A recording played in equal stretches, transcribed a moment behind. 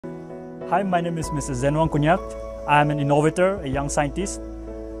Hi, my name is Mr. Zenwang Konyak. I am an innovator, a young scientist.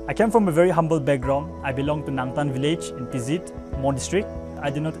 I came from a very humble background. I belong to Nangtan village in Pizit, Mon district. I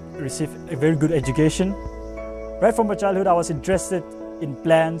did not receive a very good education. Right from my childhood, I was interested in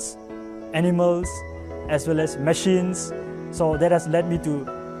plants, animals, as well as machines. So that has led me to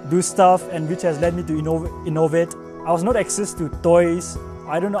do stuff, and which has led me to innovate. I was not access to toys.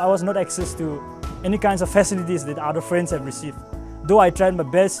 I was not access to any kinds of facilities that other friends have received. Though I tried my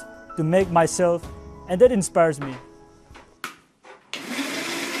best to make myself, and that inspires me.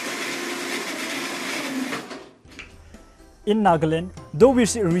 In Nagaland, though we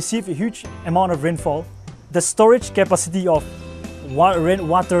receive a huge amount of rainfall, the storage capacity of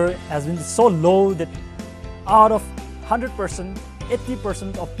rainwater has been so low that out of 100%,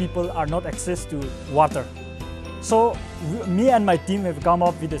 80% of people are not access to water. So me and my team have come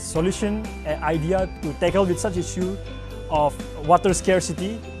up with a solution, an idea to tackle with such issue of water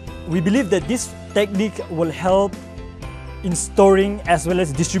scarcity. We believe that this technique will help in storing as well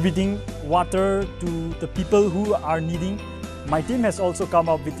as distributing water to the people who are needing. My team has also come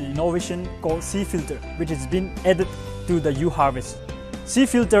up with an innovation called sea filter, which has been added to the U-Harvest. Sea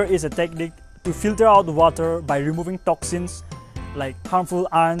filter is a technique to filter out the water by removing toxins like harmful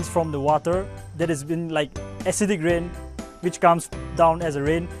ions from the water that has been like acidic rain, which comes down as a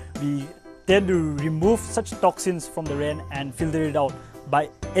rain. We tend to remove such toxins from the rain and filter it out by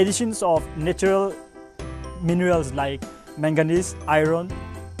additions of natural minerals like manganese, iron,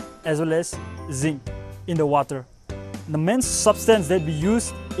 as well as zinc in the water. The main substance that we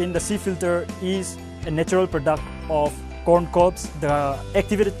use in the sea filter is a natural product of corn cobs, the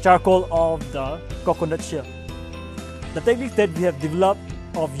activated charcoal of the coconut shell. The technique that we have developed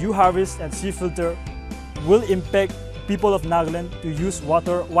of U-Harvest and sea filter will impact people of Nagaland to use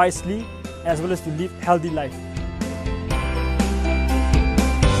water wisely as well as to live healthy life.